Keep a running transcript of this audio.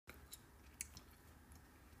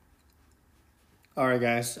All right,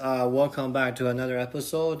 guys. Welcome back to another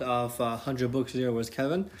episode of 100 Books Here with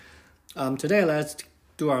Kevin. Today, let's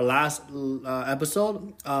do our last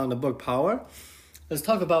episode on the book Power. Let's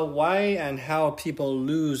talk about why and how people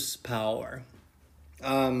lose power.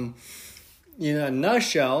 In a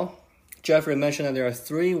nutshell, Jeffrey mentioned that there are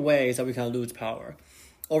three ways that we can lose power: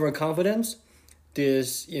 overconfidence,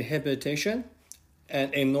 disinhibition,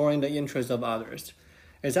 and ignoring the interests of others.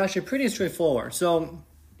 It's actually pretty straightforward. So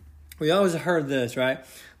we always heard this, right?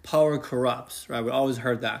 Power corrupts, right? We always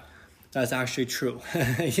heard that. That's actually true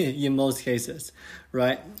in most cases,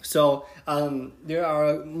 right? So there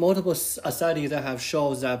are multiple studies that have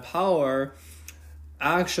shown that power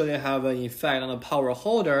actually have an effect on the power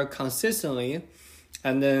holder consistently,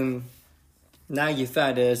 and then that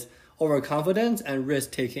effect is overconfidence and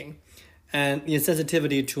risk-taking and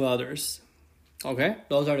insensitivity to others. Okay?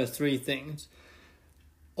 Those are the three things.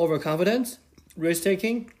 Overconfidence,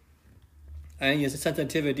 risk-taking, and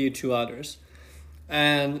sensitivity to others.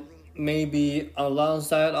 And maybe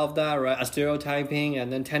alongside of that, right, a stereotyping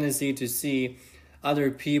and then tendency to see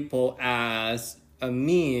other people as a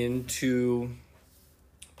mean to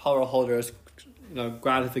power holders,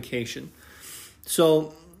 gratification.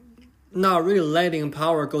 So not really letting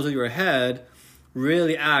power go to your head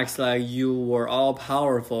really acts like you were all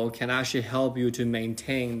powerful can actually help you to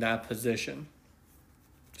maintain that position.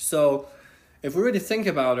 So if we really think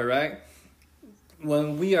about it, right,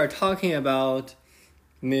 when we are talking about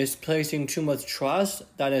misplacing too much trust,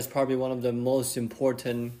 that is probably one of the most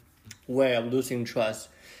important way of losing trust,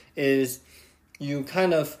 is you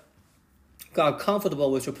kind of got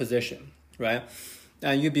comfortable with your position, right?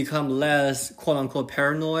 And you become less quote-unquote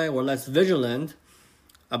paranoid or less vigilant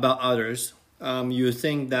about others. You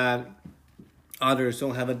think that others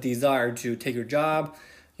don't have a desire to take your job.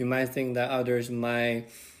 You might think that others might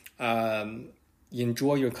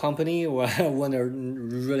enjoy your company when they're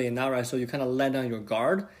really not, right? So you kind of let down your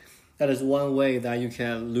guard. That is one way that you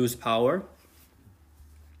can lose power.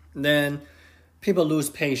 Then people lose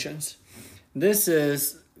patience. This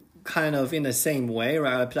is kind of in the same way,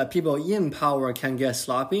 right? That people in power can get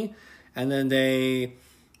sloppy, and then they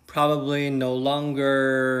probably no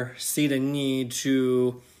longer see the need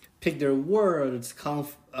to pick their words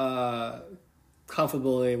comfortably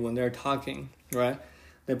when they're talking, right?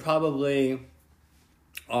 They probably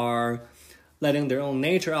are letting their own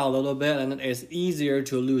nature out a little bit, and it's easier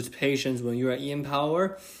to lose patience when you're in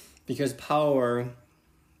power because power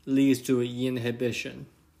leads to inhibition.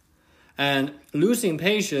 And losing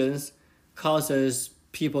patience causes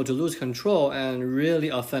people to lose control and really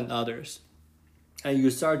offend others. And you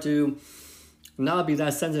start to not be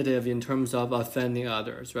that sensitive in terms of offending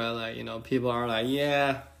others, right? Like, people are like,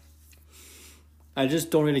 yeah, I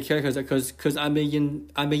just don't really care because I've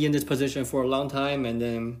been in this position for a long time, and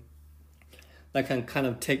then that can kind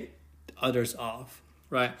of take others off,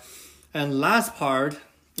 right? And last part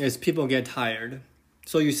is people get tired.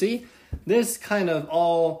 So you see, this kind of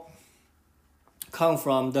all come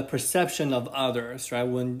from the perception of others, right?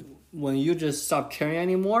 When you just stop caring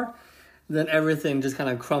anymore, then everything just kind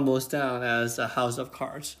of crumbles down as a house of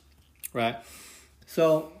cards, right?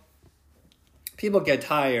 So people get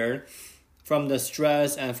tired from the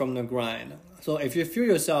stress and from the grind. So if you feel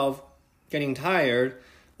yourself getting tired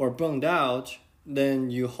or burned out, then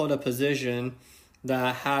you hold a position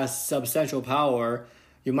that has substantial power,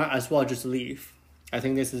 you might as well just leave. I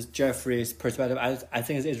think this is Jeffrey's perspective. I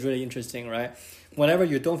think it's really interesting, right? Whenever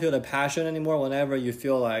you don't feel the passion anymore, whenever you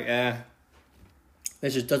feel like,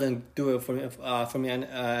 this just doesn't do it for me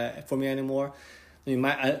anymore, you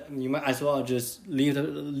might as well just leave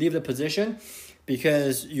the position,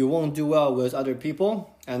 because you won't do well with other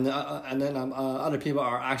people, and then other people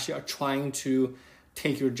are actually trying to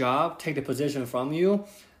take your job, take the position from you.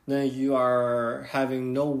 Then you are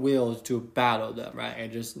having no will to battle them, right?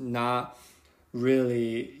 And just not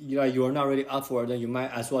really, you're not really up for it. Then you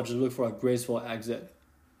might as well just look for a graceful exit,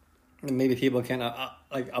 and maybe people can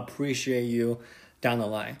appreciate you down the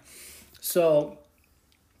line. So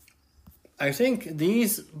I think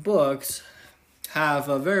these books have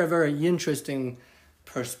a very, very interesting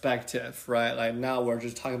perspective, right? Like now we're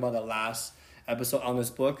just talking about the last episode on this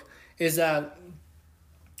book, is that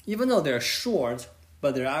even though they're short,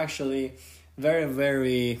 but they're actually very,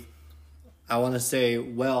 very, I want to say,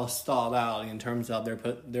 well thought out in terms of their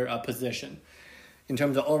position. In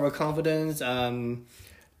terms of overconfidence,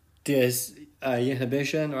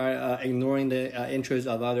 disinhibition, or ignoring the interests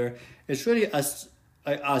of others. It's really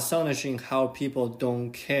astonishing how people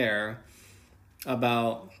don't care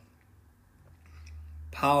about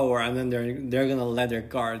power, and then they're gonna let their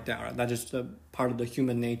guard down. Right? That's just a part of the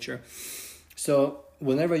human nature. So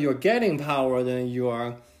whenever you're getting power, then you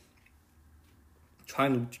are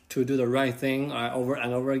trying to do the right thing over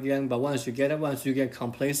and over again. But once you get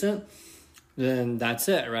complacent, then that's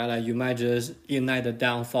it, right? Like you might just ignite the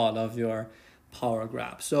downfall of your power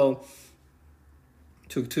grab. So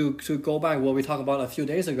to go back what we talked about a few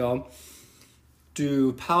days ago,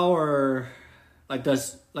 do power how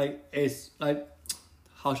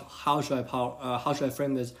should I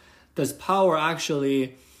frame this? Does power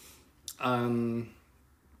actually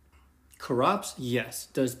corrupts? Yes.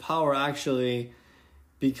 Does power actually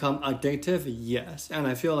become addictive? Yes. And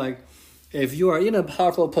I feel like if you are in a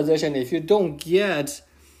powerful position, if you don't get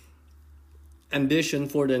ambition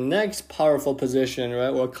for the next powerful position, right,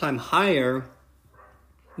 or climb higher,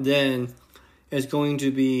 then it's going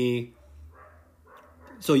to be,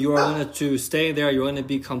 so you are going to stay there, you're going to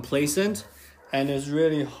be complacent, and it's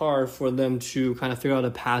really hard for them to kind of figure out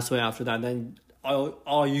a pathway after that. Then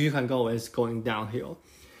all you can go is going downhill.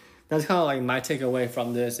 That's kind of like my takeaway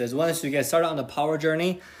from this is once you get started on the power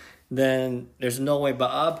journey, then there's no way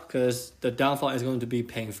but up because the downfall is going to be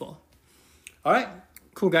painful. All right,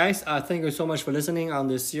 cool guys. Thank you so much for listening on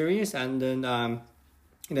this series. And then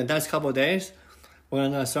in the next couple of days, we're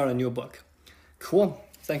going to start a new book. Cool.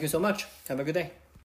 Thank you so much. Have a good day.